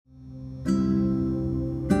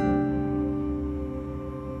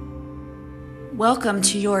Welcome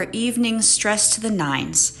to your evening Stress to the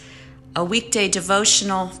Nines, a weekday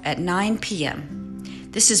devotional at 9 p.m.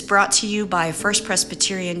 This is brought to you by First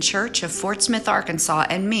Presbyterian Church of Fort Smith, Arkansas,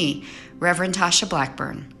 and me, Reverend Tasha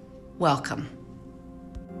Blackburn. Welcome.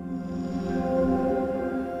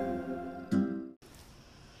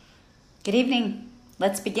 Good evening.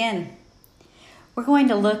 Let's begin. We're going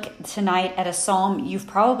to look tonight at a psalm you've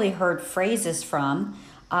probably heard phrases from,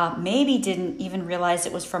 maybe didn't even realize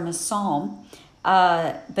it was from a psalm,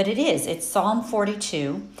 but it is. It's Psalm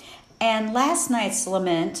 42. And last night's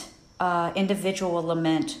lament, individual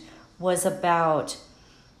lament, was about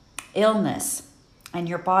illness and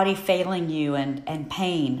your body failing you and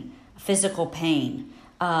pain, physical pain,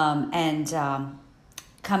 and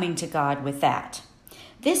coming to God with that.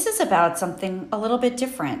 This is about something a little bit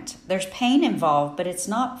different. There's pain involved, but it's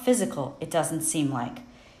not physical, it doesn't seem like.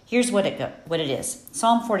 Here's what it is.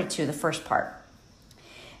 Psalm 42, the first part.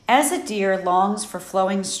 As a deer longs for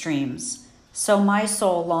flowing streams, so my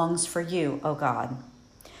soul longs for you, O God.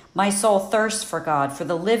 My soul thirsts for God, for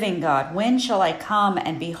the living God. When shall I come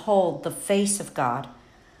and behold the face of God?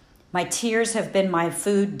 My tears have been my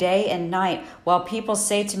food day and night, while people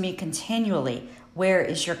say to me continually, where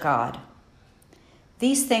is your God?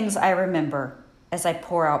 These things I remember as I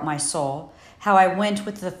pour out my soul, how I went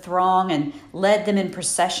with the throng and led them in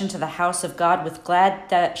procession to the house of God with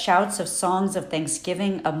glad shouts of songs of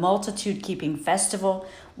thanksgiving, a multitude keeping festival.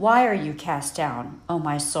 Why are you cast down, O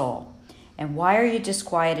my soul? And why are you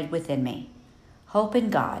disquieted within me? Hope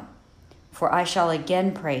in God, for I shall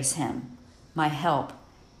again praise him, my help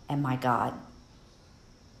and my God.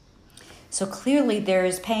 So clearly there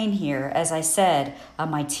is pain here. As I said,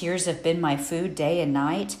 my tears have been my food day and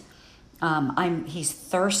night. He's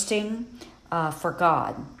thirsting for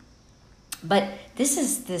God. But this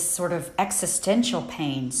is this sort of existential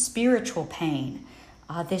pain, spiritual pain,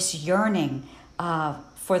 this yearning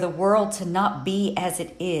for the world to not be as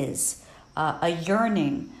it is, a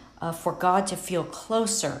yearning for God to feel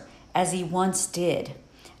closer as he once did,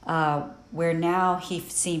 where now he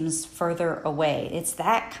seems further away. It's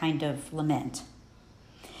that kind of lament.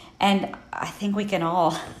 And I think we can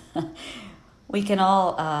all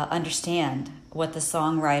understand what the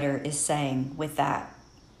songwriter is saying with that.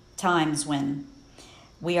 Times when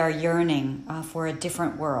we are yearning for a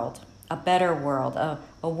different world, a better world,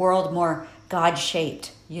 a world more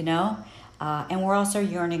God-shaped, and we're also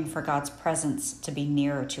yearning for God's presence to be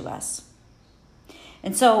nearer to us.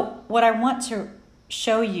 And so what I want to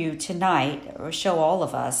show you tonight, or show all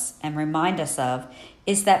of us and remind us of,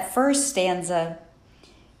 is that first stanza.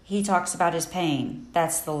 He talks about his pain.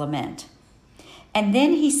 That's the lament. And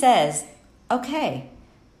then he says, okay,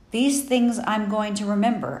 these things I'm going to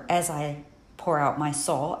remember as I pour out my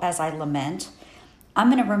soul, as I lament.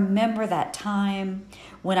 I'm going to remember that time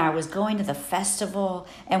when I was going to the festival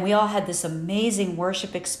and we all had this amazing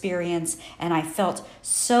worship experience, and I felt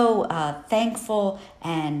so thankful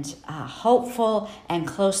and hopeful and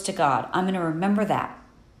close to God. I'm going to remember that.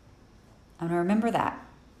 I'm going to remember that.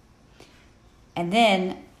 And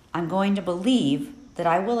then I'm going to believe that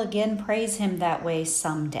I will again praise him that way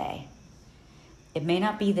someday. It may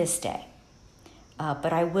not be this day,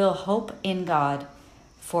 but I will hope in God,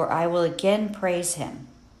 for I will again praise him.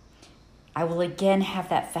 I will again have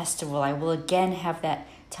that festival. I will again have that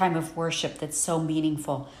time of worship that's so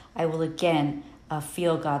meaningful. I will again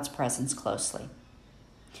feel God's presence closely.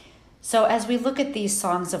 So as we look at these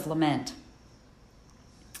songs of lament,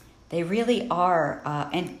 they really are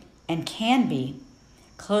and can be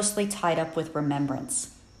closely tied up with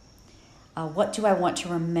remembrance. What do I want to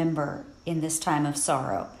remember in this time of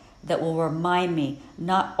sorrow that will remind me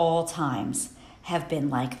not all times have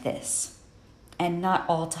been like this, and not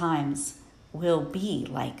all times will be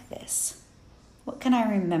like this? What can I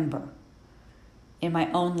remember in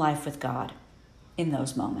my own life with God in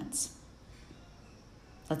those moments?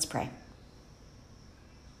 Let's pray.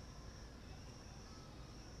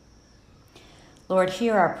 Lord,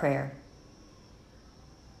 hear our prayer.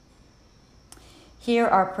 Hear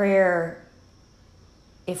our prayer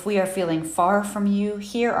if we are feeling far from you.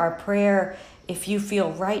 Hear our prayer if you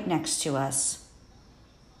feel right next to us.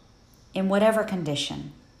 In whatever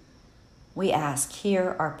condition, we ask,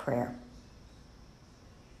 hear our prayer.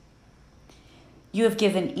 You have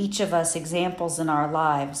given each of us examples in our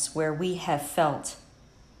lives where we have felt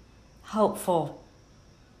hopeful,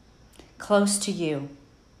 close to you,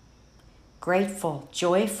 grateful,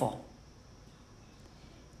 joyful.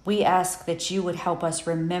 We ask that you would help us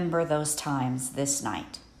remember those times this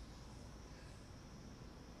night.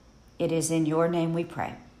 It is in your name we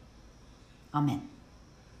pray. Amen.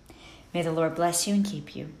 May the Lord bless you and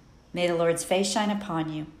keep you. May the Lord's face shine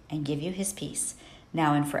upon you and give you his peace,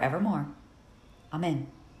 now and forevermore. Amen.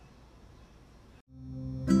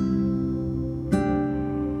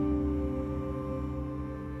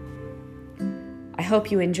 I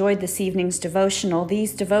hope you enjoyed this evening's devotional.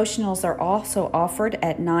 These devotionals are also offered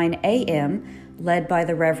at 9 a.m., led by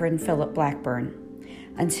the Reverend Philip Blackburn.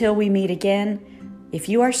 Until we meet again, if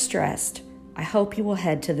you are stressed, I hope you will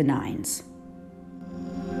head to the nines.